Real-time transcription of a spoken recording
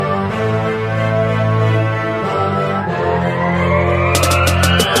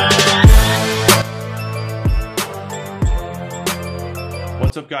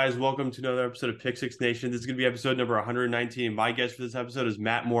guys? Welcome to another episode of Pick Six Nation. This is going to be episode number 119. My guest for this episode is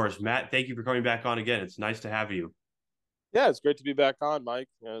Matt Morris. Matt, thank you for coming back on again. It's nice to have you. Yeah, it's great to be back on, Mike,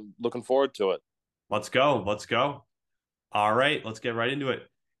 and looking forward to it. Let's go. Let's go. All right, let's get right into it.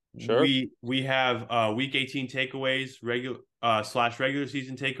 Sure. We have week 18 takeaways, regular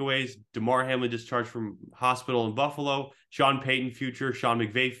season takeaways. DeMar Hamlin discharged from hospital in Buffalo. Sean Payton future, Sean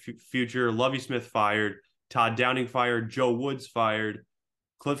McVay future, Lovie Smith fired, Todd Downing fired, Joe Woods fired,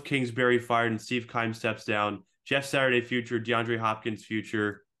 Cliff Kingsbury fired, and Steve Keim steps down. Jeff Saturday future, DeAndre Hopkins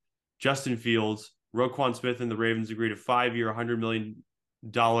future, Justin Fields, Roquan Smith and the Ravens agreed a 5-year, $100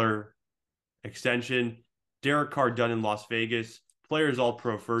 million extension. Derek Carr done in Las Vegas. Players all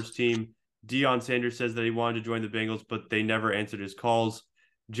pro first team. Deion Sanders says that he wanted to join the Bengals, but they never answered his calls.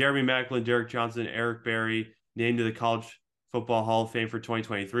 Jeremy Maclin, Derek Johnson, Eric Berry named to the College Football Hall of Fame for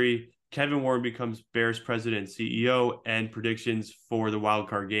 2023. Kevin Warren becomes Bears president and CEO, and predictions for the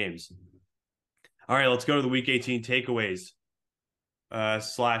wildcard games. All right, let's go to the Week 18 takeaways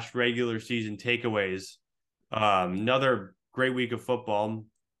 / regular season takeaways. Another great week of football.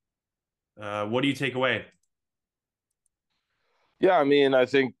 What do you take away? Yeah, I mean, I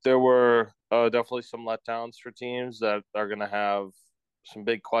think there were definitely some letdowns for teams that are going to have some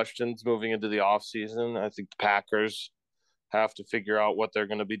big questions moving into the offseason. I think the Packers have to figure out what they're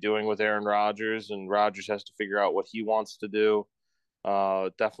going to be doing with Aaron Rodgers, and Rodgers has to figure out what he wants to do.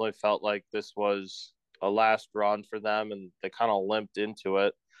 Definitely felt like this was a last run for them, and they kind of limped into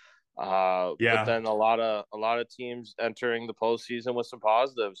it. But Yeah. then a lot of teams entering the postseason with some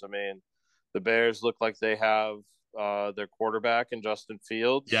positives. I mean, the Bears look like they have their quarterback in Justin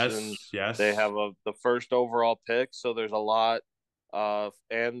Fields, and Yes. they Yes. have the first overall pick. So there's a lot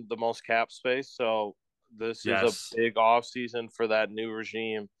and the most cap space. So this is a Yes. big offseason for that new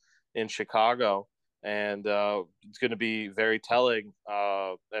regime in Chicago, and it's going to be very telling.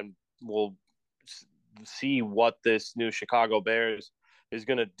 And we'll see what this new Chicago Bears is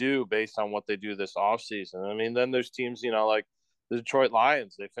going to do based on what they do this offseason. I mean, then there's teams, like the Detroit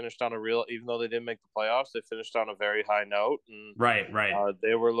Lions. They finished on a real, even though they didn't make the playoffs, they finished on a very high note, and Right. Right.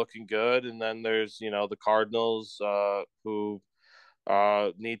 they were looking good. And then there's, the Cardinals who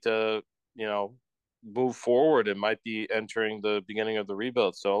need to, move forward and might be entering the beginning of the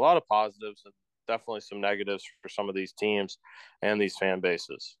rebuild. So a lot of positives and definitely some negatives for some of these teams and these fan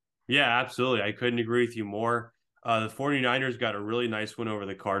bases. Yeah, absolutely. I couldn't agree with you more. The 49ers got a really nice win over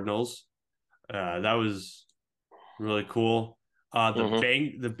the Cardinals. That was really cool.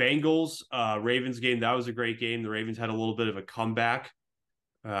 Mm-hmm. The Bengals Ravens game, that was a great game. The Ravens had a little bit of a comeback.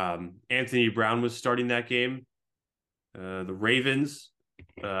 Anthony Brown was starting that game. The Ravens,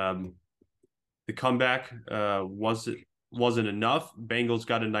 the comeback wasn't enough. Bengals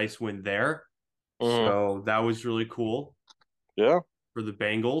got a nice win there, Mm-hmm. so that was really cool Yeah. for the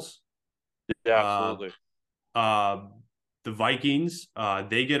Bengals. Yeah, Uh, absolutely. uh, the Vikings,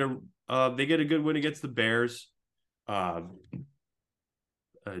 they get a good win against the Bears. Uh,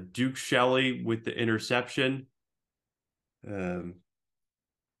 Duke Shelley with the interception. Um,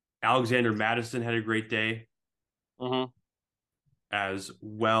 Alexander Madison had a great day Mm-hmm. as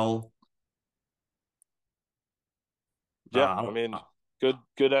well. Yeah, I Uh, mean, good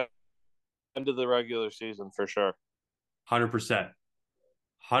end of the regular season for sure. 100%.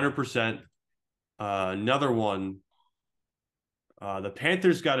 100%. Another one. The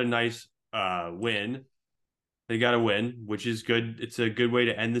Panthers got a nice win. They got a win, which is good. It's a good way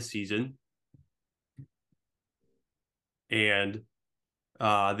to end the season. And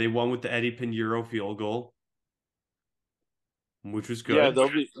they won with the Eddie Pinheiro field goal, which was Yeah,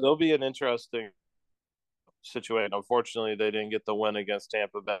 good. they'll be an interesting situation. Unfortunately, they didn't get the win against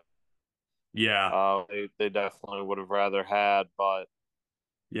Tampa Bay. Yeah. They definitely would have rather had, but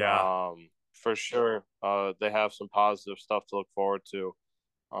Yeah. for sure, they have some positive stuff to look forward to.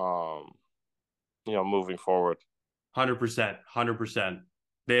 Um, moving forward. 100%. 100%.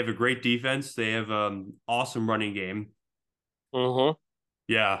 They have a great defense. They have awesome running game. Mm-hmm.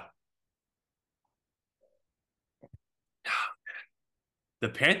 Yeah. The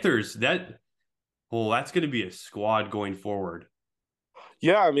Panthers, that's going to be a squad going forward.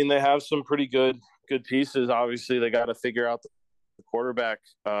 Yeah, I mean they have some pretty good pieces. Obviously, they got to figure out the quarterback.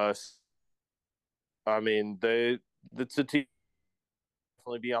 I mean it's a team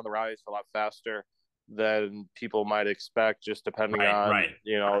definitely be on the rise a lot faster than people might expect, just depending Right, on right.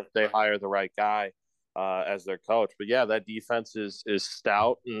 if they hire the right guy as their coach. But yeah, that defense is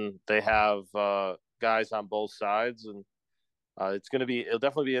stout, and they have guys on both sides, and it'll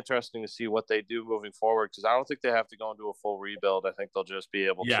definitely be interesting to see what they do moving forward because I don't think they have to go into a full rebuild. I think they'll just be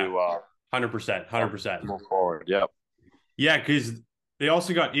able Yeah. to 100%. 100%. move forward. Yep. Yeah, because They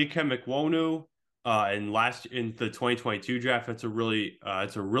also got Ikem Ekwonu in the 2022 draft. That's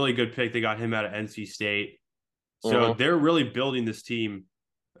it's a really good pick. They got him out of NC State. So Mm-hmm. they're really building this team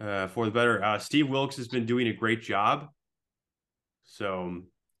for the better. Steve Wilkes has been doing a great job. So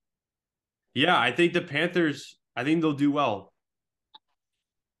yeah, I think the Panthers, I think they'll do well.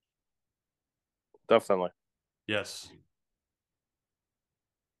 Definitely. Yes.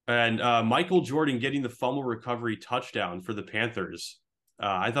 And Michael Jordan getting the fumble recovery touchdown for the Panthers.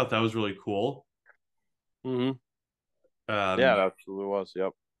 I thought that was really cool. Mm-hmm. Yeah, it Um, absolutely was.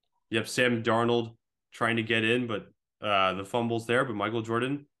 Yep. yep, Sam Darnold trying to get in, but the fumble's there. But Michael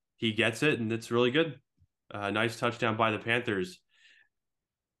Jordan, he gets it, and it's really good. Nice touchdown by the Panthers.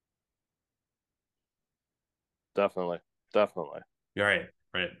 Definitely. Definitely. All right,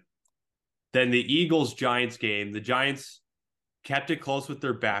 right. Then the Eagles Giants game. The Giants kept it close with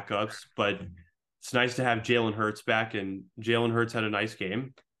their backups, but it's nice to have Jalen Hurts back, and Jalen Hurts had a nice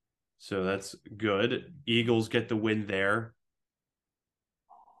game. So that's good. Eagles get the win there.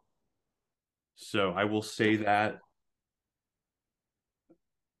 So I will say that.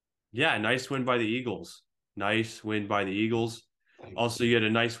 Yeah, nice win by the Eagles. Nice win by the Eagles. Also, you had a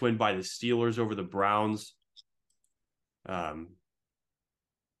nice win by the Steelers over the Browns. Um,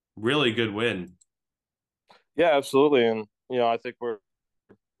 really good win. Yeah, absolutely. And I think we're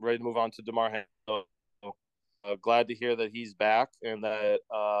ready to move on to DeMar Hamlin. Glad to hear that he's back and that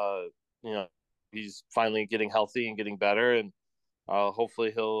he's finally getting healthy and getting better. And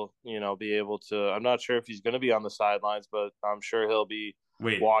hopefully he'll be able to. I'm not sure if he's going to be on the sidelines, but I'm sure he'll be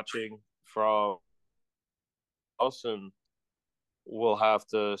Wait, watching from us, and we'll have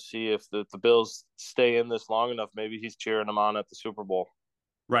to see if the Bills stay in this long enough. Maybe he's cheering them on at the Super Bowl.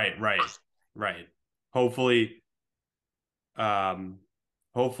 right, right, right. Hopefully, um,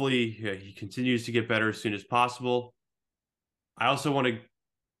 hopefully he continues to get better as soon as possible. I also want to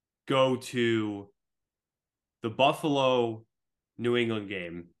go to the Buffalo New England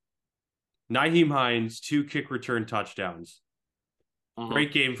game. Nyheim Hines, 2 kick return touchdowns. Mm-hmm.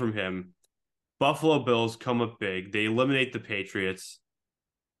 Great game from him. Buffalo Bills come up big. They eliminate the Patriots.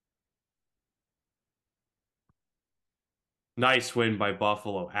 Nice win by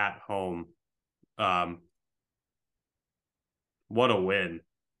Buffalo at home. Um, what a win.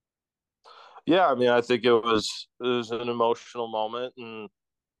 Yeah, I mean, I think it was an emotional moment, and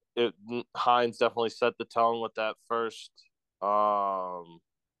it Hines definitely set the tone with um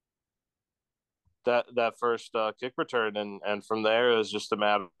that first kick return, and from there it was just a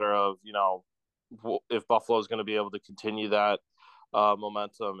matter of if Buffalo is going to be able to continue that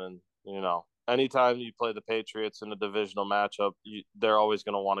momentum, and anytime you play the Patriots in a divisional matchup, they're always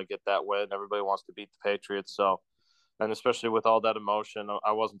going to want to get that win. Everybody wants to beat the Patriots, so. And especially with all that emotion,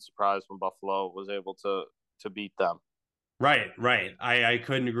 I wasn't surprised when Buffalo was able to beat them. Right, right. I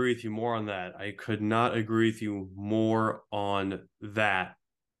couldn't agree with you more on that. I could not agree with you more on that.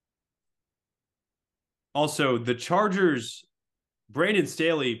 Also, the Chargers, Brandon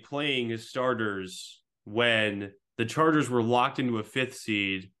Staley playing his starters when the Chargers were locked into a 5th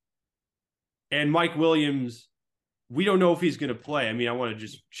seed, and Mike Williams, we don't know if he's going to play. I mean, I want to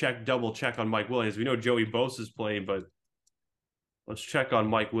just double check on Mike Williams. We know Joey Bosa is playing, but let's check on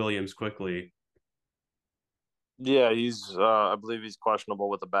Mike Williams quickly. Yeah, I believe he's questionable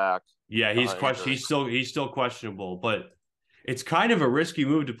with the back. Yeah, Injury. he's still questionable, but it's kind of a risky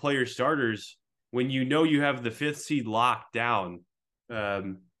move to play your starters when you know you have the 5th seed locked down.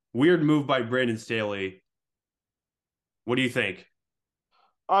 Weird move by Brandon Staley. What do you think?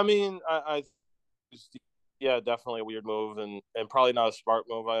 I mean, yeah, definitely a weird move, and probably not a smart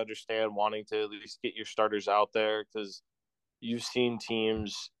move. I understand wanting to at least get your starters out there because you've seen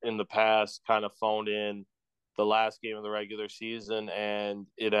teams in the past kind of phoned in the last game of the regular season, and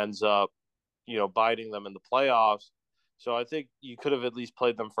it ends up, biting them in the playoffs. So I think you could have at least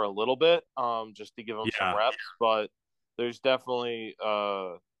played them for a little bit, just to give them some Yeah. reps. But there's definitely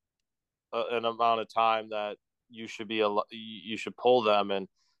an amount of time that you should pull them, and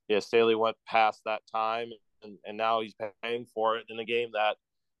yeah, Staley went past that time, and now he's paying for it in a game that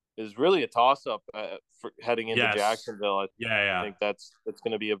is really a toss up for heading into Yes. Jacksonville. I Yeah. think it's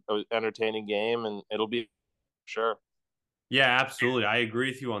going to be a entertaining game, and it'll be sure. Yeah, absolutely. I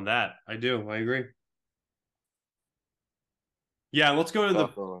agree with you on that. I do. I agree. Yeah, let's go to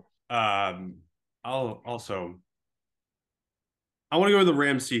Definitely. the I'll also I want to go to the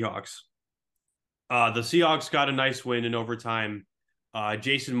Rams Seahawks. The Seahawks got a nice win in overtime.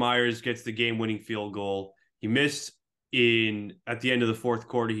 Jason Myers gets the game-winning field goal. He missed in at the end of the fourth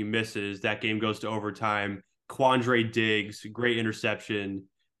quarter. He misses. That game goes to overtime. Quandre Diggs, great interception.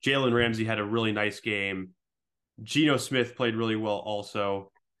 Jalen Ramsey had a really nice game. Geno Smith played really well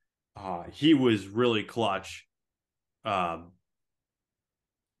also. He was really clutch. Um,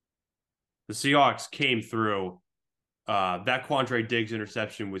 the Seahawks came through. That Quandre Diggs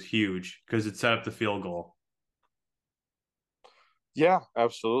interception was huge because it set up the field goal. Yeah,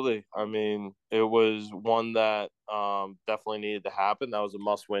 absolutely. I mean, it was one that definitely needed to happen. That was a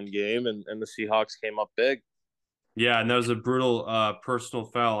must-win game, and the Seahawks came up big. Yeah, and that was a brutal personal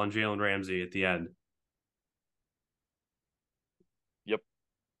foul on Jalen Ramsey at the end. Yep,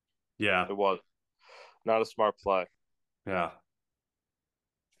 Yeah, it was not a smart play. yeah.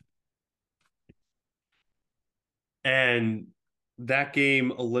 And that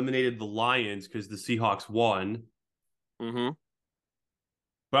game eliminated the Lions because the Seahawks won. Mm-hmm.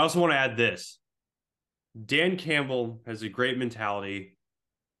 But I also want to add this. Dan Campbell has a great mentality,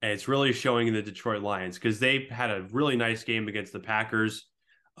 and it's really showing in the Detroit Lions because they had a really nice game against the Packers.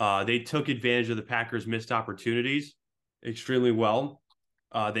 They took advantage of the Packers' missed opportunities extremely well.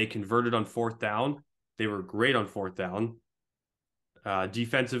 They converted on fourth down. They were great on fourth down.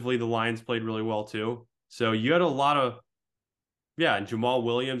 Defensively, the Lions played really well too. So you had a lot of, yeah, and Jamal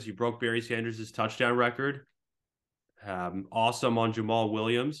Williams, he broke Barry Sanders' touchdown record. Awesome on Jamal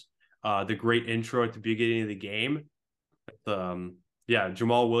Williams. The great intro at the beginning of the game. Yeah,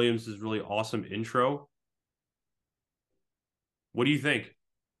 Jamal Williams is really awesome intro. What do you think?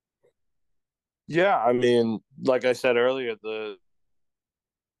 Yeah, I mean, like I said earlier, a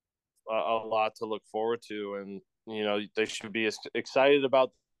lot to look forward to, and they should be excited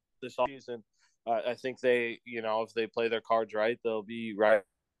about this season. I think if they play their cards right, they'll be right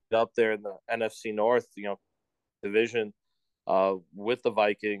up there in the NFC North, division, with the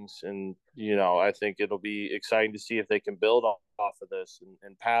Vikings, and I think it'll be exciting to see if they can build off of this.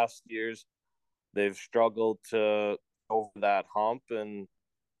 In past years, they've struggled to over that hump, and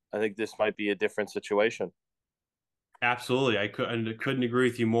I think this might be a different situation. Absolutely. I couldn't agree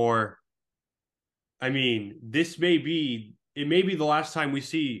with you more. I mean, it may be the last time we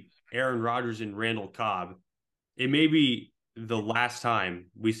see Aaron Rodgers and Randall Cobb. It may be the last time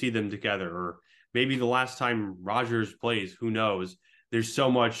we see them together, or maybe the last time Rodgers plays. Who knows? There's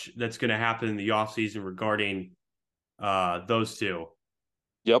so much that's going to happen in the offseason regarding those two.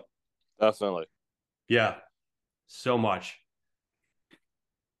 Yep, definitely. Yeah, so much.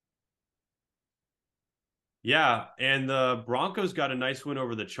 Yeah, and the Broncos got a nice win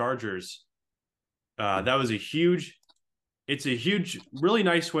over the Chargers. That was a huge. It's a huge, really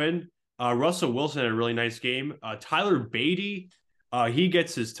nice win. Russell Wilson had a really nice game. Tyler Beatty, he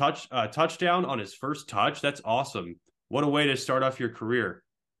gets his touchdown on his first touch. That's awesome. What a way to start off your career.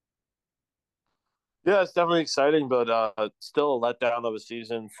 Yeah, it's definitely exciting, but still a letdown of a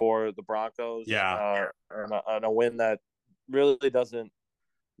season for the Broncos, Yeah, and a win that really doesn't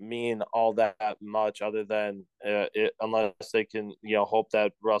mean all that much, other than unless they can, hope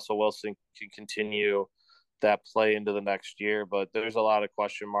that Russell Wilson can continue that play into the next year. But there's a lot of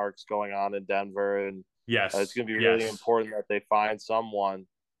question marks going on in Denver, and it's yes, going to be really yes, important that they find someone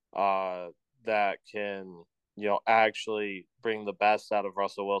that can, actually bring the best out of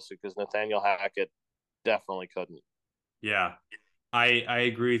Russell Wilson, because Nathaniel Hackett definitely couldn't. yeah. I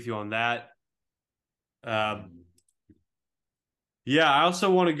agree with you on that. Um, yeah, I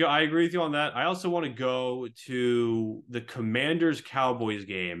also want to go. I agree with you on that. I also want to go to the Commanders Cowboys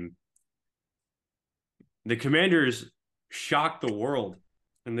game. The Commanders shocked the world,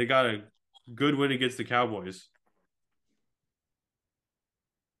 and they got a good win against the Cowboys.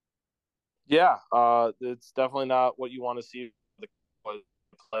 Yeah, it's definitely not what you want to see. The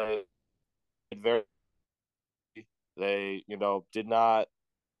play very, they did not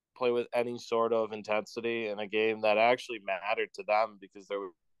play with any sort of intensity in a game that actually mattered to them, because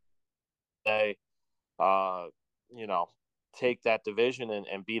they uh you know take that division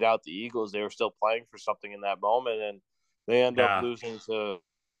and beat out the Eagles. They were still playing for something in that moment, and they end up Yeah, losing to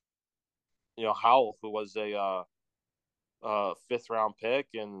Howell, who was a fifth round pick,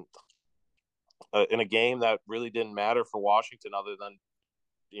 and in a game that really didn't matter for Washington, other than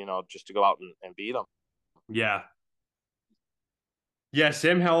just to go out and beat them. yeah. Yeah,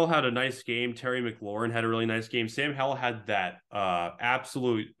 Sam Howell had a nice game. Terry McLaurin had a really nice game. Sam Howell had that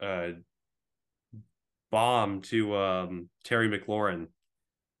absolute bomb to Terry McLaurin.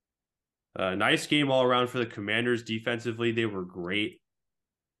 Nice game all around for the Commanders. Defensively, they were great.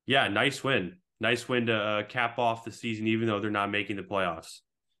 Yeah, nice win. Nice win to cap off the season, even though they're not making the playoffs.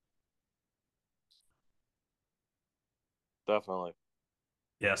 Definitely.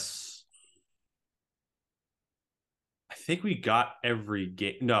 Yes. I think we got every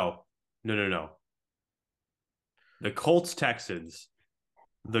game. No, no, no, no. The Colts Texans.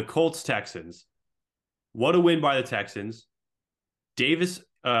 The Colts Texans. What a win by the Texans. Davis,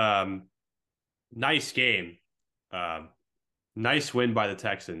 nice game. Um, nice win by the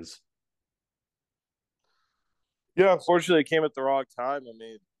Texans. Yeah, unfortunately, it came at the wrong time. I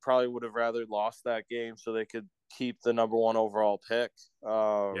mean, probably would have rather lost that game so they could keep the number one overall pick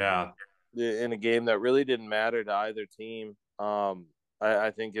Yeah, in a game that really didn't matter to either team.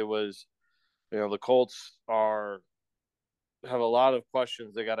 I think it was, the Colts are have a lot of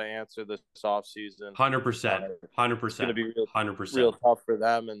questions they got to answer this offseason. 100%, It's going to 100%, be real 100%. tough for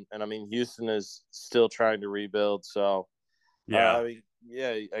them, and I mean, Houston is still trying to rebuild. So I Yeah. mean,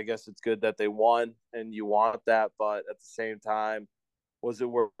 yeah, I guess it's good that they won, and you want that, but at the same time, was it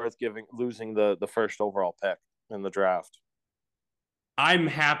worth losing the first overall pick in the draft? I'm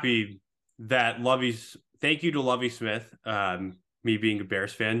happy that Lovey's. Thank you to Lovey Smith. Me being a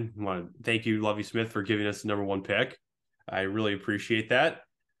Bears fan, I want to thank you, Lovey Smith, for giving us the number one pick. I really appreciate that.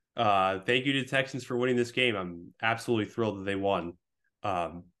 Thank you to the Texans for winning this game. I'm absolutely thrilled that they won.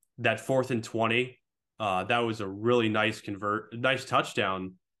 Um, that 4th and 20, that was a really nice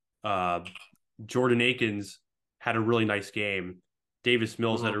touchdown. Uh, Jordan Akins had a really nice game. Davis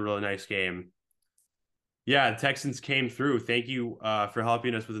Mills had Mm-hmm. a really nice game. Yeah, the Texans came through. Thank you for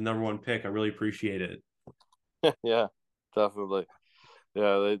helping us with the number one pick. I really appreciate it. Yeah, definitely.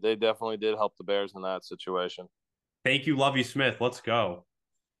 Yeah, they definitely did help the Bears in that situation. Thank you, Lovey Smith. Let's go.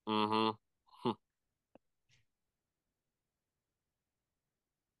 Mm-hmm.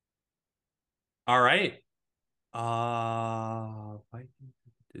 All right.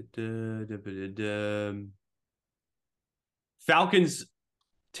 Falcons,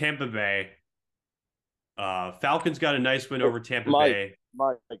 Tampa Bay. Falcons got a nice win over Tampa Mike, Bay.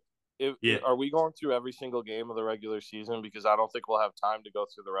 Mike, Yeah, are we going through every single game of the regular season? Because I don't think we'll have time to go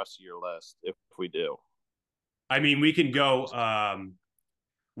through the rest of your list if we do. I mean we can go.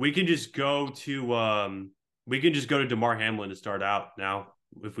 We can just go to. We can just go to Damar Hamlin to start out now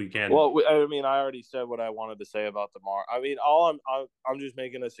if we can. Well, I mean, I already said what I wanted to say about Demar. I mean, all I'm just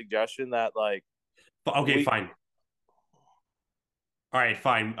making a suggestion that like Okay, we fine. All right,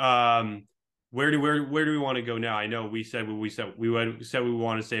 fine. Where do we want to go now? I know we said what we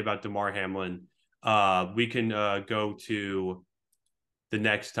want to say about Damar Hamlin. We can go to the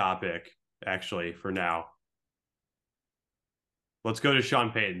next topic actually for now. Let's go to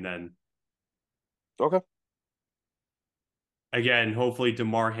Sean Payton then. okay. Again, hopefully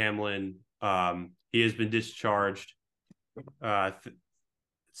Damar Hamlin. He has been discharged.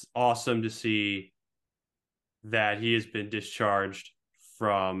 It's awesome to see that he has been discharged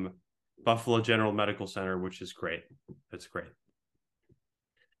from Buffalo General Medical Center, which is great. That's great.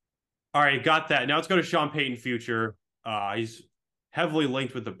 All right, got that. Now let's go to Sean Payton future. He's heavily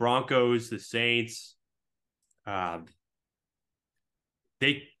linked with the Broncos, the Saints. Um,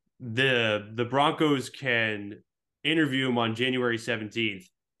 they the Broncos can interview him on January 17th.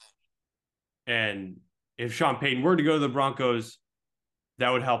 And if Sean Payton were to go to the Broncos, that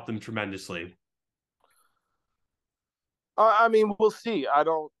would help them tremendously. I mean, we'll see.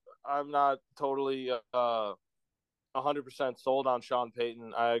 I'm not totally 100% sold on Sean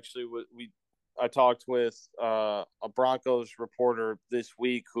Payton. I talked with a Broncos reporter this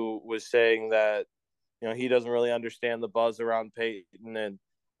week who was saying that he doesn't really understand the buzz around Payton, and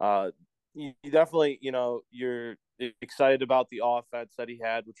you definitely you're excited about the offense that he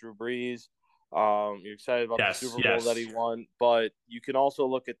had with Drew Brees. You're excited about the Yes, Super Bowl that yes. he won, but you can also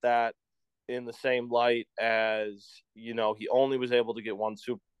look at that in the same light as he only was able to get one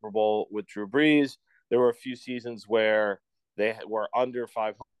Super Bowl with Drew Brees. There were a few seasons where they were under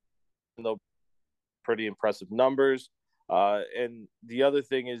 500, though pretty impressive numbers. And the other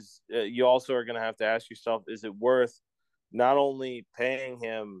thing is, you also are going to have to ask yourself: is it worth not only paying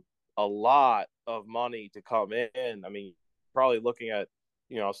him a lot of money to come in? I mean, probably looking at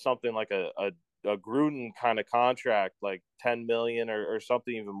something like a Gruden kind of contract, like 10 million or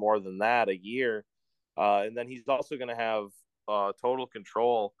something even more than that a year. And then he's also going to have total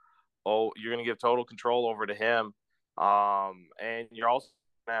control. Oh, you're going to give total control over to him. And you're also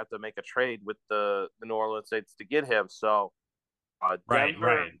going to have to make a trade with the New Orleans Saints to get him. So Right, Denver,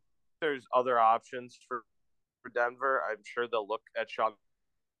 right. there's other options for Denver. I'm sure they'll look at Sean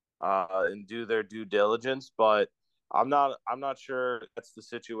and do their due diligence, but I'm not sure that's the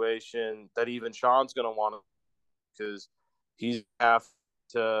situation that even Sean's going to want to, because he's have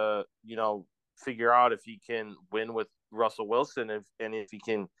to figure out if he can win with Russell Wilson, if he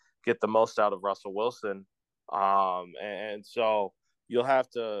can get the most out of Russell Wilson. And so you'll have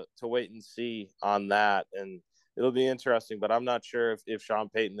to wait and see on that, and it'll be interesting. But I'm not sure if Sean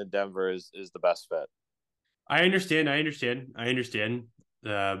Payton in Denver is the best fit. I understand. I understand. I understand.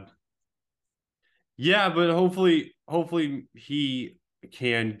 Uh, Yeah, but hopefully he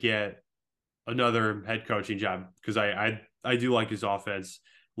can get another head coaching job because I do like his offense.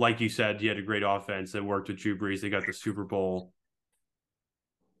 Like you said, he had a great offense that worked with Drew Brees. They got the Super Bowl.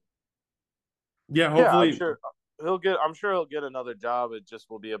 Yeah, Yeah, hopefully. I'm sure he'll get another job. It just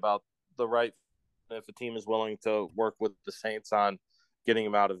will be about the right if a team is willing to work with the Saints on getting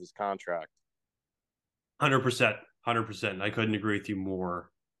him out of his contract. 100%. 100%. I couldn't agree with you more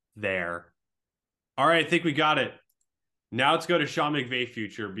there. All right, I think we got it. Now let's go to Sean McVay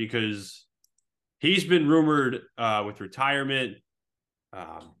future because he's been rumored with retirement.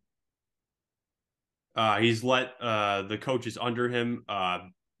 Um, he's let the coaches under him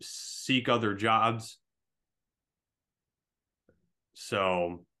seek other jobs.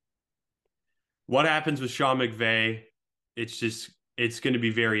 So, what happens with Sean McVay? It's going to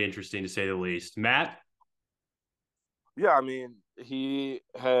be very interesting to say the least. Matt? Yeah, I mean, he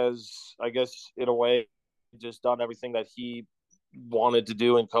has, I guess, in a way, just done everything that he wanted to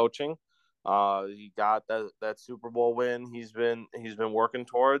do in coaching. He got that Super Bowl win. He's been working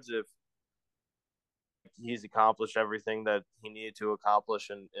towards. If he's accomplished everything that he needed to accomplish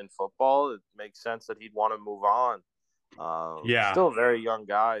in football, it makes sense that he'd want to move on. Yeah, Still a very young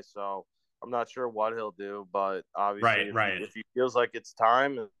guy, so I'm not sure what he'll do, but obviously, right, right. if he feels like it's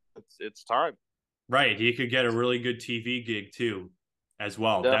time, it's time. Right. He could get a really good TV gig too, as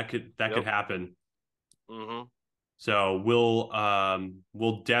well. Yep. That could Yep. happen. Mm-hmm. So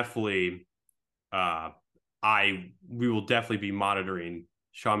we'll definitely uh we will definitely be monitoring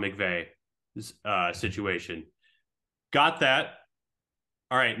Sean McVay's situation. Got that.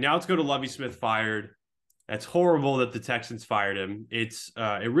 All right, now let's go to Lovie Smith fired. That's horrible that the Texans fired him. It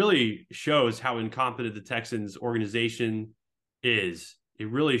really shows how incompetent the Texans organization is. It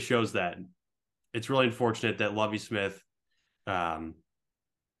really shows that. It's really unfortunate that Lovie Smith um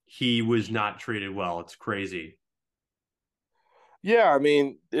he was not treated well. It's crazy. Yeah, I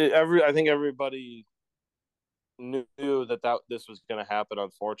mean, I think everybody knew that this was going to happen.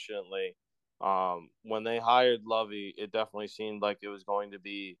 Unfortunately, when they hired Lovey, it definitely seemed like it was going to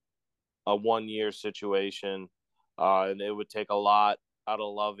be a 1 year situation, and it would take a lot out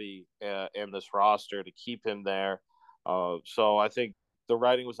of Lovey and this roster to keep him there. So I think the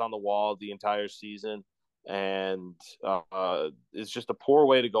writing was on the wall the entire season, and it's just a poor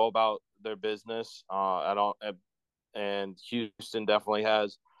way to go about their business. I don't, and Houston definitely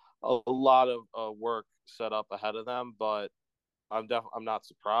has a lot of work set up ahead of them, but I'm not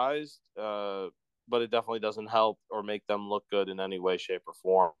surprised. But it definitely doesn't help or make them look good in any way, shape, or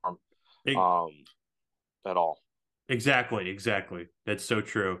form It, um, at all. exactly. That's so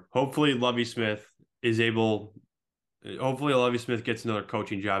true. Hopefully Lovie Smith gets another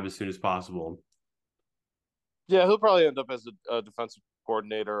coaching job as soon as possible. Yeah, he'll probably end up as a defensive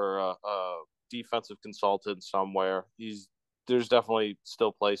coordinator or a defensive consultant somewhere. There's definitely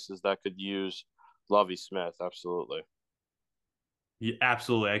still places that could use Lovey Smith. Absolutely. Yeah,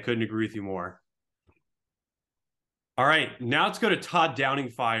 absolutely. I couldn't agree with you more. All right, now let's go to Todd Downing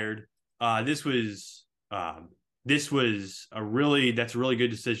fired. This was that's a really good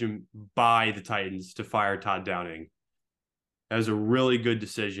decision by the Titans to fire Todd Downing. That was a really good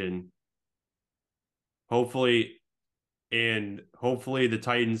decision. Hopefully, hopefully the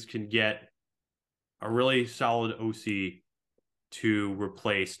Titans can get a really solid OC to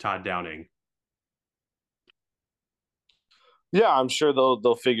replace Todd Downing. Yeah, I'm sure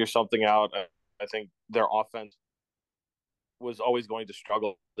they'll figure something out. I think their offense was always going to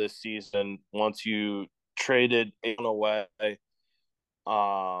struggle this season once you traded Aiden away.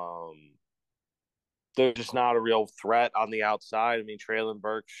 Um, they're just not a real threat on the outside. I mean, Traylon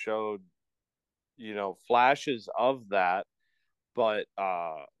Burks showed, flashes of that, but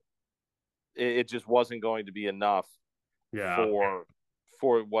it just wasn't going to be enough Yeah,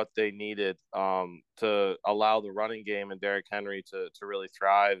 for what they needed to allow the running game and Derrick Henry to really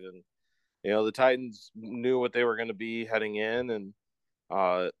thrive. And the Titans knew what they were going to be heading in, and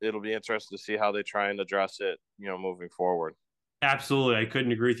it'll be interesting to see how they try and address it, moving forward. absolutely. I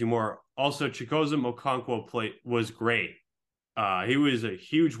couldn't agree with you more. Also, Chikozim Okonkwo was great. He was a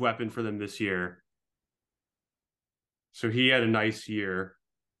huge weapon for them this year. So he had a nice year.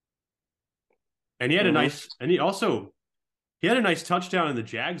 And Mm-hmm. he had a nice touchdown in the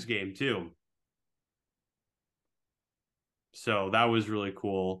Jags game too. So that was really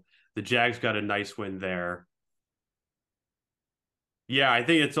cool. The Jags got a nice win there. Yeah, I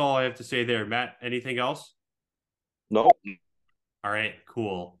think that's all I have to say there. Matt, anything else? Nope. All right,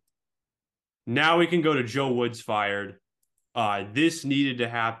 cool. Now we can go to Joe Woods fired. This needed to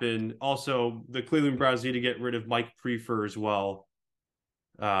happen. Also, the Cleveland Browns need to get rid of Mike Prefer as well.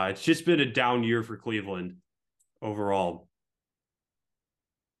 It's just been a down year for Cleveland overall.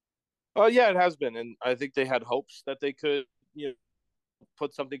 Oh yeah, it has been, and I think they had hopes that they could,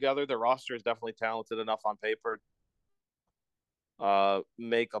 put something together. Their roster is definitely talented enough on paper,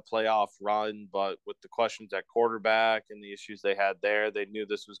 make a playoff run, but with the questions at quarterback and the issues they had there, they knew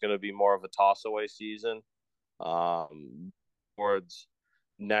this was going to be more of a toss away season. Towards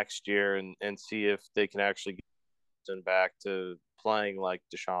next year and see if they can actually get back to playing like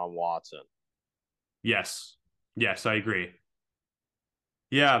Deshaun Watson. Yes. Yes, I agree.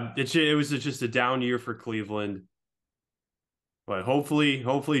 Yeah, it was just a down year for Cleveland, but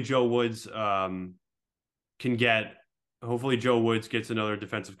hopefully Joe Woods can get hopefully Joe Woods gets another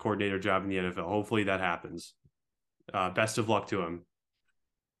defensive coordinator job in the NFL. Hopefully that happens. Best of luck to him.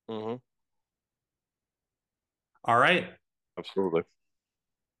 Mm-hmm. All right. Absolutely.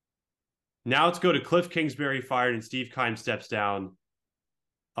 Now let's go to Cliff Kingsbury fired and Steve Keim steps down.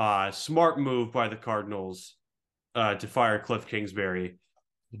 Smart move by the Cardinals to fire Cliff Kingsbury.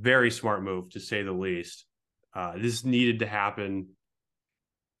 Very smart move, to say the least. This needed to happen.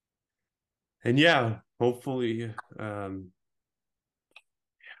 And yeah, hopefully.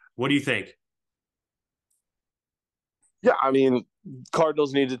 What do you think? Yeah, I mean,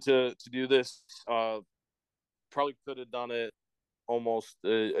 Cardinals needed to do this. Probably could have done it almost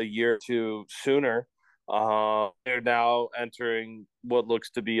a year or two sooner. They're now entering what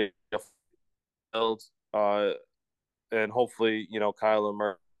looks to be a field, and hopefully, Kyler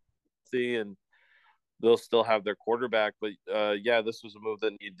Murphy and they'll still have their quarterback. But yeah, this was a move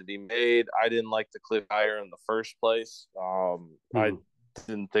that needed to be made. I didn't like the Cliff hire in the first place. I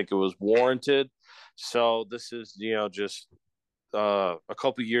didn't think it was warranted. So this is, just a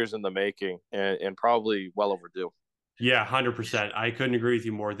couple years in the making and probably well overdue. Yeah, 100%. I couldn't agree with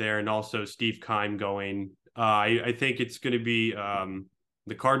you more there. And also Steve Keim going. I think it's going to be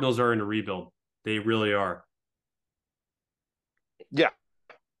the Cardinals are in a rebuild. They really are. Yeah.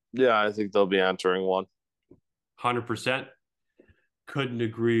 Yeah, I think they'll be entering one. 100%. Couldn't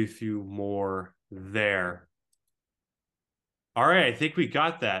agree with you more there. All right, I think we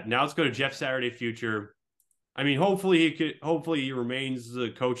got that. Now let's go to Jeff Saturday future. I mean, hopefully he remains the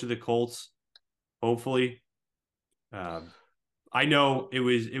coach of the Colts. Hopefully. I know it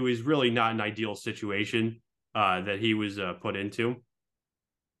was really not an ideal situation that he was put into.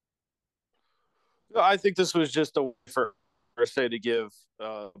 I think this was just a way for say to give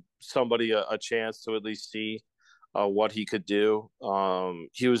somebody a chance to at least see what he could do.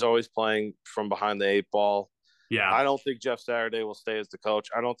 He was always playing from behind the eight ball. Yeah. I don't think Jeff Saturday will stay as the coach.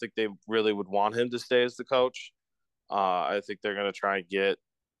 I don't think they really would want him to stay as the coach. I think they're going to try and get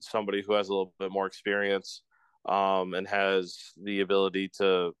somebody who has a little bit more experience and has the ability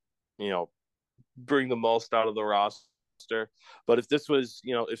to, bring the most out of the roster. But if this was,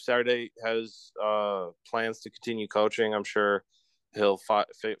 if Saturday has plans to continue coaching, I'm sure he'll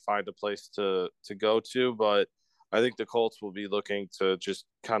find a place to go to. But I think the Colts will be looking to just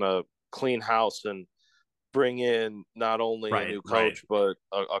kind of clean house and bring in not only a new coach but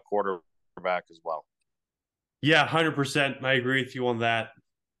a quarterback as well. Yeah, 100%. I agree with you on that.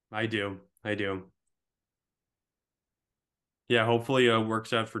 I do. Yeah, hopefully it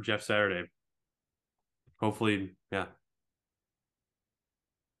works out for Jeff Saturday. Hopefully, yeah.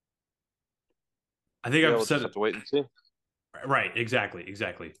 I think I've we'll said just have to wait and see. Right, exactly.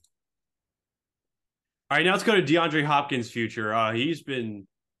 All right, now let's go to DeAndre Hopkins' future. He's been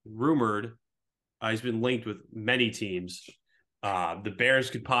rumored. He's been linked with many teams. The Bears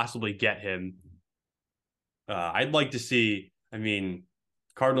could possibly get him. I'd like to see. I mean,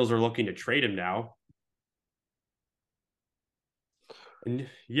 Cardinals are looking to trade him now. And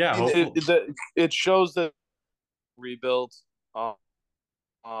yeah, it shows that rebuild. Um,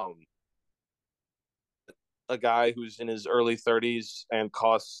 a guy who's in his early 30s and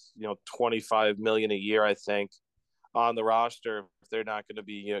costs 25 million a year, I think, on the roster if they're not going to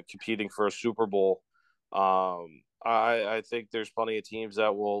be competing for a Super Bowl. I think there's plenty of teams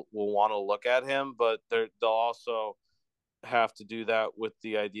that will want to look at him, but they'll also have to do that with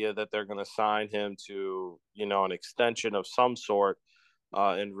the idea that they're going to sign him to an extension of some sort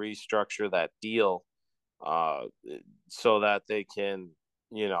and restructure that deal so that they can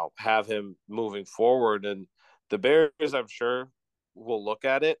have him moving forward. And the Bears, I'm sure, will look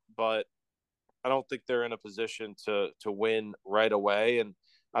at it, but I don't think they're in a position to win right away. And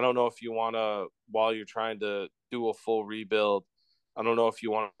I don't know if you want to, while you're trying to do a full rebuild, I don't know if you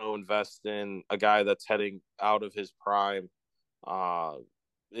want to invest in a guy that's heading out of his prime.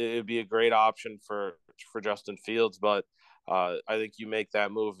 It'd be a great option for Justin Fields, but I think you make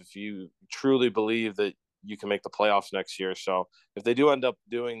that move if you truly believe that you can make the playoffs next year. So if they do end up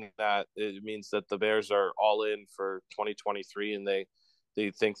doing that, it means that the Bears are all in for 2023 and they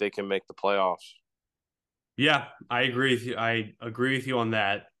think they can make the playoffs. Yeah, I agree with you. I agree with you on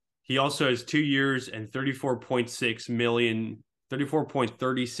that. He also has 2 years and 34.36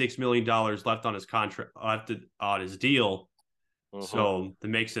 million dollars left on his contract, left on his deal. Mm-hmm. So that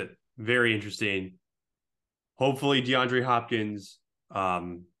makes it very interesting. Hopefully, DeAndre Hopkins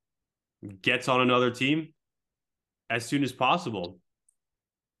gets on another team as soon as possible.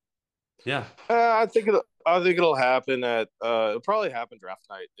 Yeah. I think it'll happen at it'll probably happen draft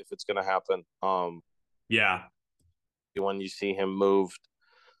night if it's going to happen. Yeah. When you see him moved,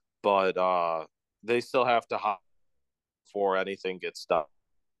 but they still have to hop before anything gets done.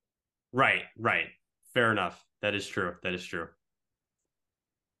 Right. Right. Fair enough. That is true. That is true.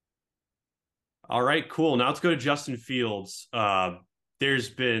 All right. Cool. Now let's go to Justin Fields. There's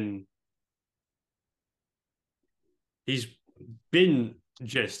been he's been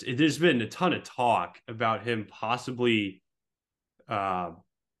just there's been a ton of talk about him possibly uh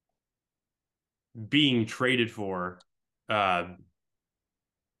being traded for uh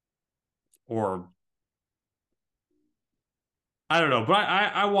or I don't know, but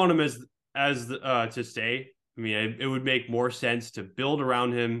I want him as to stay. I mean, it would make more sense to build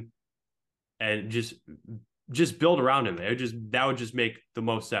around him and just build around him. That would just make the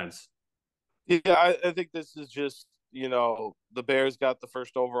most sense. Yeah, I think this is just the Bears got the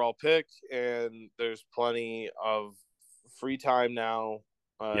first overall pick, and there's plenty of free time now.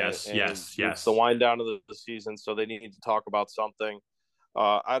 Yes, And yes, it's the yes. wind down of the season, so they need to talk about something.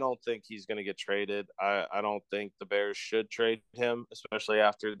 I don't think he's going to get traded. I don't think the Bears should trade him, especially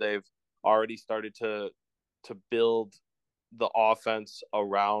after they've already started to build the offense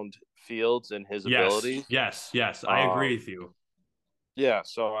around Fields and his Yes, abilities. yes, yes. I agree Um, with you. yeah,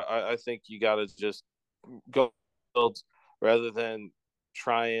 so I think you got to just go Fields rather than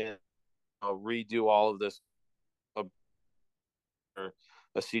try and redo all of this. Or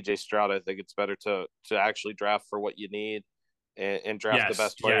a CJ Stroud, I think it's better to actually draft for what you need and draft the Yes,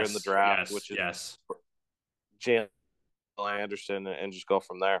 best player in the yes, draft, yes, which is yes. Jalen Anderson, and just go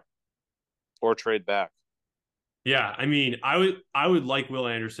from there or trade back. Yeah, I mean, I would like Will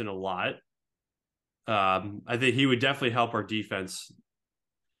Anderson a lot. I think he would definitely help our defense.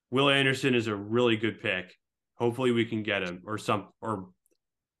 Will Anderson is a really good pick. Hopefully we can get him or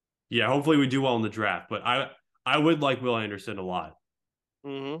yeah, hopefully we do well in the draft. But I would like Will Anderson a lot.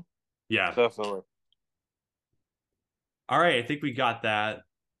 Mm-hmm. Yeah. Definitely. All right, I think we got that.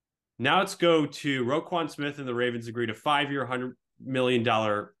 Now let's go to Roquan Smith and the Ravens agreed a 5-year, $100 million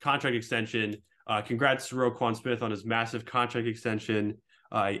contract extension. Congrats to Roquan Smith on his massive contract extension.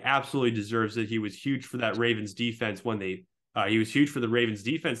 He absolutely deserves it. He was huge for that Ravens defense when he was huge for the Ravens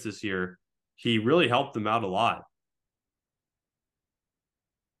defense this year. He really helped them out a lot.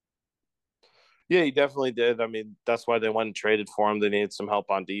 Yeah, he definitely did. I mean, that's why they went and traded for him. They needed some help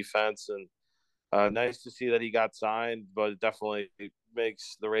on defense, and nice to see that he got signed. But it definitely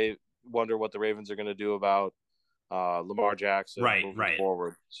makes the wonder what the Ravens are going to do about Lamar Jackson Right, moving right,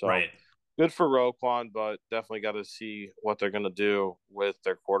 forward. So right. good for Roquan, but definitely got to see what they're going to do with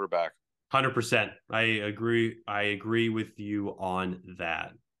their quarterback. 100%. I agree. I agree with you on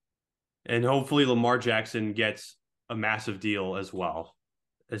that. And hopefully Lamar Jackson gets a massive deal as well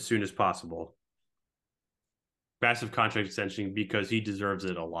as soon as possible. Massive contract extension because he deserves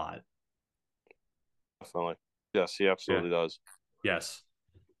it a lot. Definitely. Yes, he Yeah. absolutely does. Yes.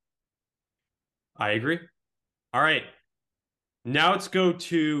 I agree. All right. Now let's go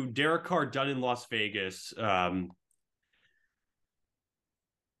to Derek Carr done in Las Vegas.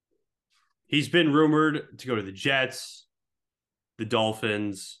 He's been rumored to go to the Jets, the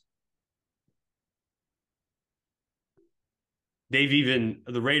Dolphins.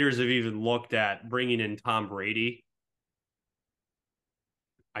 The Raiders have even looked at bringing in Tom Brady.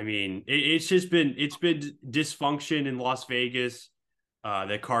 I mean, it's been dysfunction in Las Vegas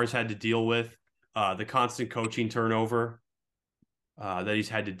that Carr's had to deal with, the constant coaching turnover that he's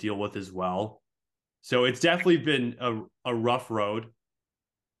had to deal with as well. So it's definitely been a rough road.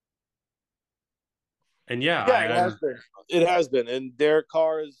 And yeah, Yeah, it has been. It has been. And Derek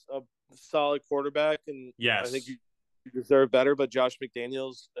Carr is a solid quarterback, and I think yes, you deserve better. But Josh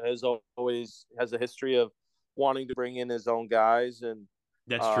McDaniels always has a history of wanting to bring in his own guys and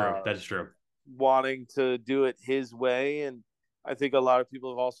that's true. uh, That's true. wanting to do it his way. And I think a lot of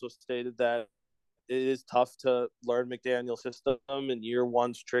people have also stated that it is tough to learn McDaniel's system, and year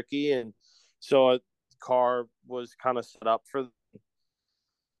one's tricky. And so Carr was kind of set up for.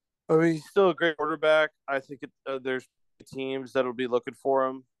 I mean, he's still a great quarterback. I think there's teams that'll be looking for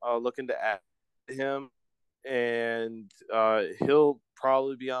him, looking to add him. and he'll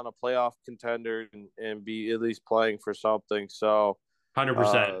probably be on a playoff contender and be at least playing for something. So 100%,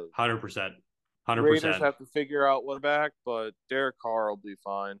 uh, 100%, Raiders 100%. have to figure out what's back, but Derek Carr will be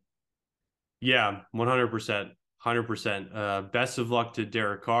fine. Yeah, 100%, 100%. Best of luck to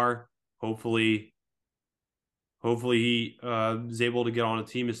Derek Carr. Hopefully, hopefully he is able to get on a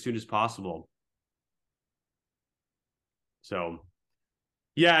team as soon as possible. So,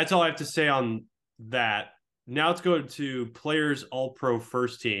 yeah, that's all I have to say on that. Now let's go to players all pro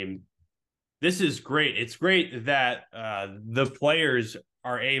first team. This is great. It's great that the players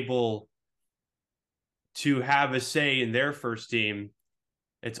are able to have a say in their first team.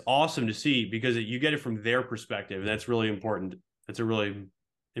 It's awesome to see because you get it from their perspective. And that's really important. That's a really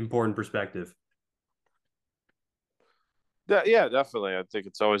important perspective. Yeah, definitely. I think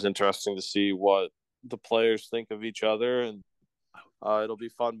it's always interesting to see what the players think of each other, and it'll be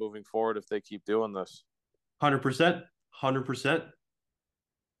fun moving forward if they keep doing this. 100%. 100%.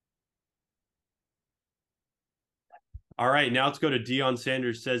 All right, now let's go to Deion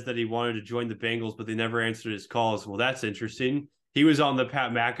Sanders says that he wanted to join the Bengals, but they never answered his calls. Well, that's interesting. He was on the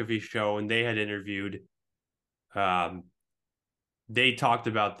Pat McAfee show and they had interviewed. Um, they talked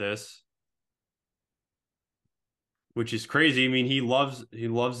about this, which is crazy. I mean, he loves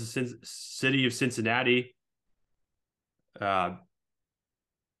the city of Cincinnati. I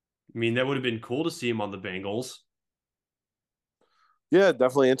mean, that would have been cool to see him on the Bengals. Yeah,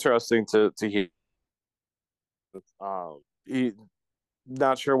 definitely interesting to hear. He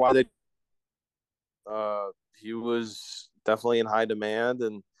not sure why they. He was definitely in high demand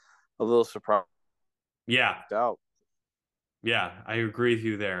and a little surprised Yeah, out. yeah, I agree with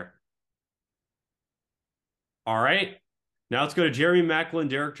you there. All right. Now let's go to Jeremy Maclin,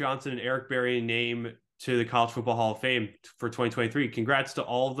 Derek Johnson, and Eric Berry name to the College Football Hall of Fame for 2023. Congrats to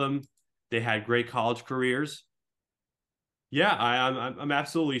all of them. They had great college careers. Yeah, I'm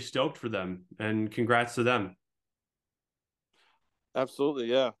absolutely stoked for them, and congrats to them. Absolutely,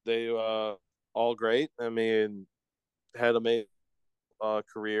 yeah. They all great. I mean, had amazing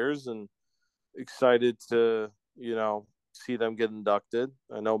careers, and excited to see them get inducted.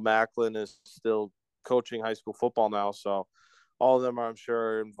 I know Macklin is still coaching high school football now, so all of them are, I'm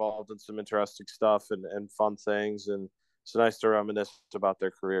sure, involved in some interesting stuff and fun things, and it's nice to reminisce about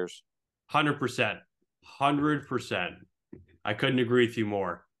their careers. 100%. 100%. I couldn't agree with you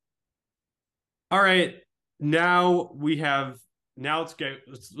more. All right. Now we have now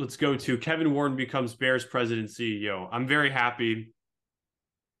let's go to Kevin Warren becomes Bears president CEO. I'm very happy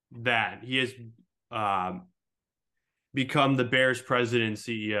that he has um, become the Bears president and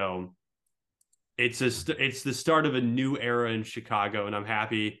CEO. It's the start of a new era in Chicago, and I'm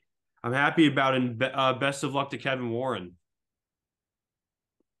happy. I'm happy about it. Best of luck to Kevin Warren.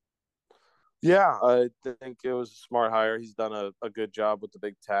 Yeah, I think it was a smart hire. He's done a good job with the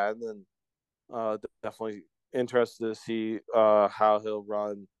Big Ten, and definitely interested to see how he'll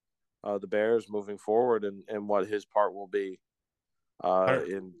run the Bears moving forward and what his part will be 100%.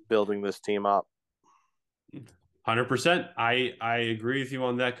 in building this team up. 100%. I agree with you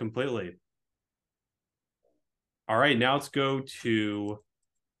on that completely. All right, now let's go to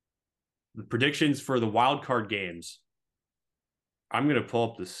the predictions for the wild card games. I'm going to pull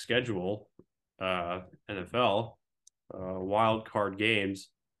up the schedule, NFL wild card games.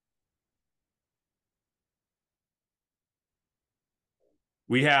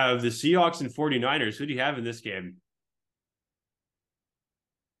 We have the Seahawks and 49ers. Who do you have in this game?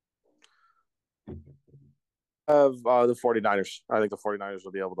 Of the 49ers. I think the 49ers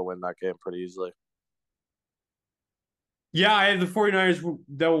will be able to win that game pretty easily. Yeah, I have the 49ers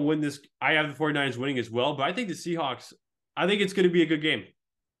that will win this. I have the 49ers winning as well, but I think the Seahawks, I think it's going to be a good game.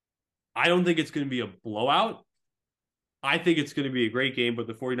 I don't think it's going to be a blowout. I think it's going to be a great game, but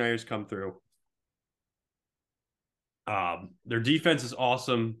the 49ers come through. Their defense is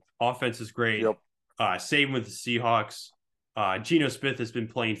awesome. Offense is great. Yep. Same with the Seahawks. Geno Smith has been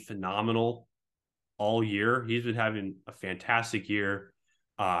playing phenomenal all year. He's been having a fantastic year.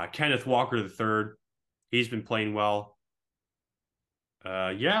 Kenneth Walker III, he's been playing well.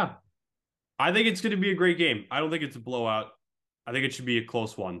 Yeah, I think it's going to be a great game. I don't think it's a blowout. I think it should be a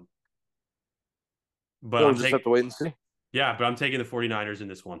close one. But We'll just have to wait and see. Yeah, but I'm taking the 49ers in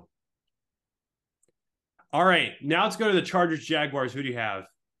this one. All right, now let's go to the Chargers Jaguars. Who do you have?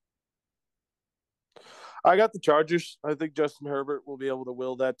 I got the Chargers. I think Justin Herbert will be able to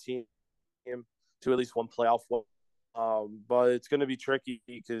will that team to at least one playoff win. But it's going to be tricky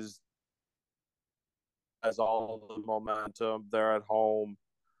because as all the momentum, they're at home.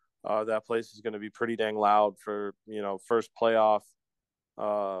 That place is going to be pretty dang loud for first playoff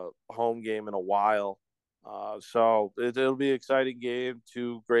home game in a while. So it'll be an exciting game.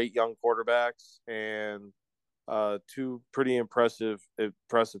 Two great young quarterbacks and two pretty impressive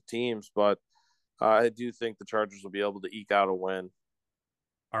teams. But I do think the Chargers will be able to eke out a win.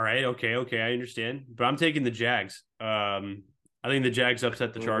 All right, okay, I understand, but I'm taking the Jags. I think the Jags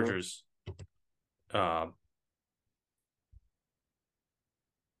upset the Mm-hmm. Chargers. Uh,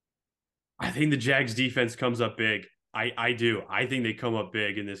 I think the Jags defense comes up big. I do. I think they come up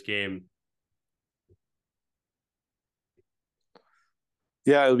big in this game.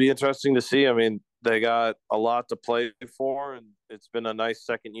 Yeah, it'll be interesting to see. I mean, they got a lot to play for, and it's been a nice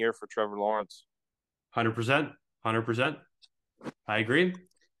second year for Trevor Lawrence. 100%. 100%. I agree.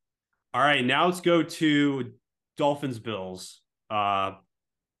 All right, now let's go to Dolphins Bills. I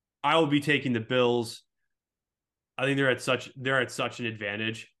will be taking the Bills. I think they're at such an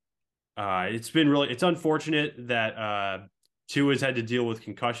advantage. It's unfortunate that Tua's had to deal with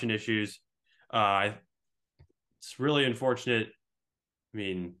concussion issues. Uh, it's really unfortunate. I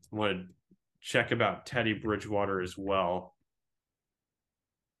mean, I want to check about Teddy Bridgewater as well.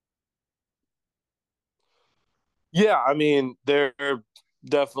 Yeah, I mean, they're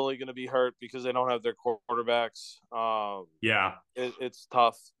definitely going to be hurt because they don't have their quarterbacks. Yeah, It's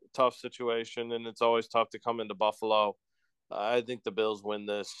tough situation, and it's always tough to come into Buffalo. I think the Bills win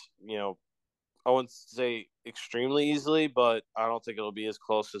this. I wouldn't say extremely easily, but I don't think it'll be as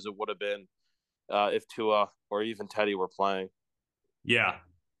close as it would have been if Tua or even Teddy were playing. yeah,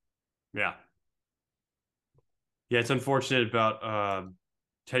 yeah, yeah. It's unfortunate about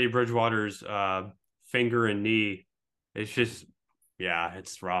Teddy Bridgewater's finger and knee. It's just, yeah,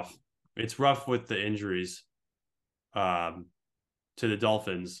 it's rough. It's rough with the injuries um, to the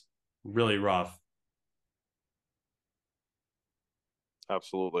Dolphins. Really rough.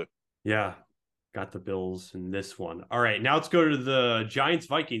 Absolutely. Yeah, got the Bills in this one. All right, now let's go to the Giants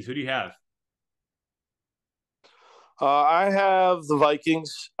Vikings. Who do you have? I have the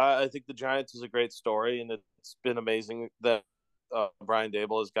Vikings. I think the Giants is a great story, and it's been amazing that Brian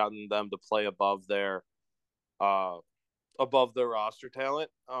Dable has gotten them to play uh, above their roster talent.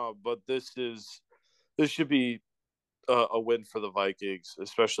 But this should be a win for the Vikings,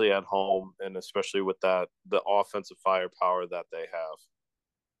 especially at home, and especially with the offensive firepower that they have.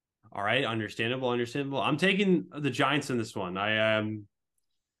 All right, understandable, understandable. I'm taking the Giants in this one. I'm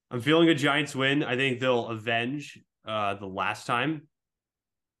feeling a Giants win. I think they'll avenge the last time.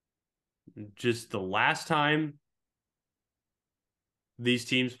 Just the last time these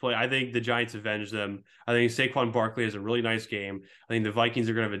teams play, I think the Giants avenge them. I think Saquon Barkley has a really nice game. I think the Vikings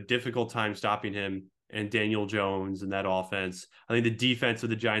are going to have a difficult time stopping him and Daniel Jones and that offense. I think the defense of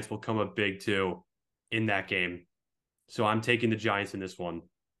the Giants will come up big too in that game. So I'm taking the Giants in this one.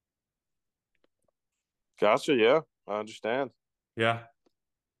 Gotcha. Yeah, I understand. Yeah.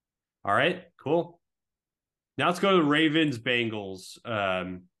 All right. Cool. Now let's go to the Ravens Bengals.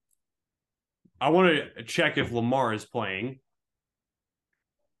 I want to check if Lamar is playing.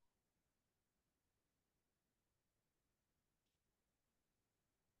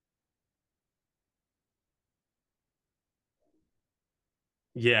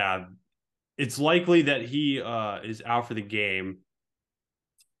 Yeah, it's likely that he is out for the game.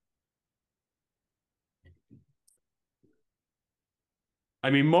 I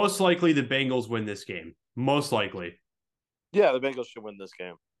mean, most likely the Bengals win this game. Most likely. Yeah, the Bengals should win this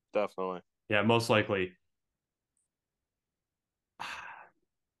game. Definitely. Yeah, most likely.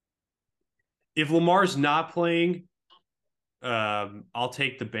 If Lamar's not playing, I'll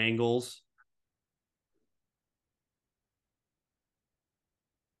take the Bengals.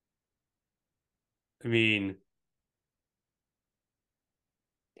 I mean,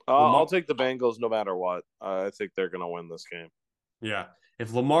 I'll Lamar. take the Bengals no matter what. I think they're going to win this game. Yeah,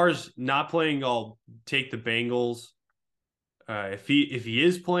 if Lamar's not playing, I'll take the Bengals. If he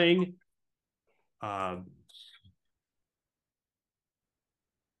is playing, uh,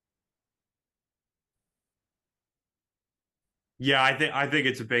 yeah, I think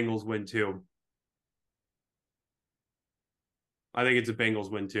it's a Bengals win too. I think it's a Bengals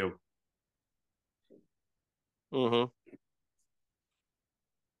win too. Mm-hmm.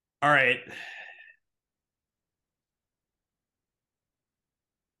 All right.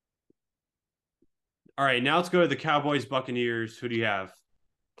 All right, now let's go to the Cowboys Buccaneers. Who do you have?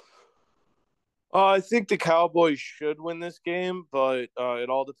 I think the Cowboys should win this game, but it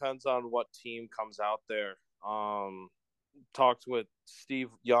all depends on what team comes out there. Talked with Steve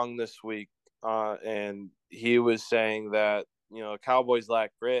Young this week, and he was saying that Cowboys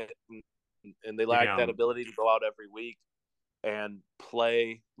lack grit and they lack that Damn. ability to go out every week and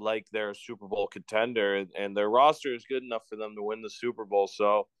play like they're a Super Bowl contender, and their roster is good enough for them to win the Super Bowl.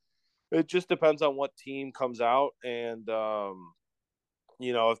 So it just depends on what team comes out, and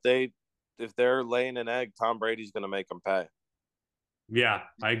if they're laying an egg, Tom Brady's going to make them pay. Yeah,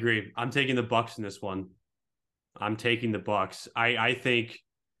 I agree. I'm taking the Bucks in this one. I'm taking the Bucks. I think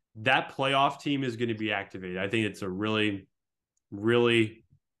that playoff team is going to be activated. I think it's a really, really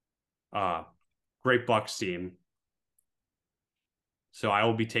great Bucks team. So I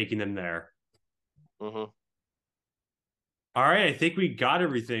will be taking them there. Mm-hmm. All right, I think we got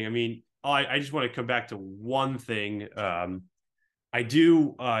everything. I mean, I just want to come back to one thing. I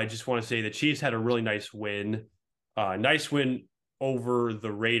do just want to say the Chiefs had a really nice win. Nice win over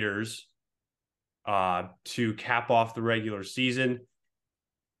the Raiders to cap off the regular season.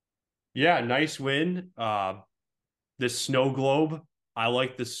 Yeah, nice win. The snow globe. I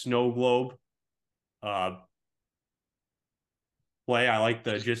like the snow globe uh, play. I like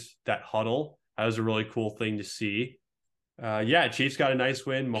just that huddle. That was a really cool thing to see. Yeah, Chiefs got a nice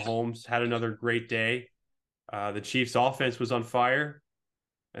win. Mahomes had another great day. The Chiefs' offense was on fire,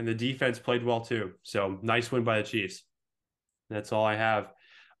 and the defense played well too. So nice win by the Chiefs. That's all I have.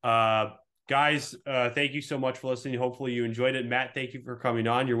 Guys, thank you so much for listening. Hopefully you enjoyed it. Matt, thank you for coming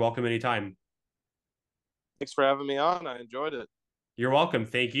on. You're welcome anytime. Thanks for having me on. I enjoyed it. You're welcome.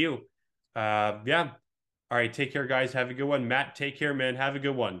 Thank you. Yeah. All right. Take care, guys. Have a good one. Matt, take care, man. Have a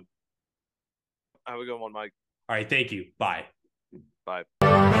good one. Have a good one, Mike. All right. Thank you. Bye.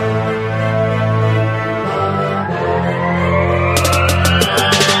 Bye.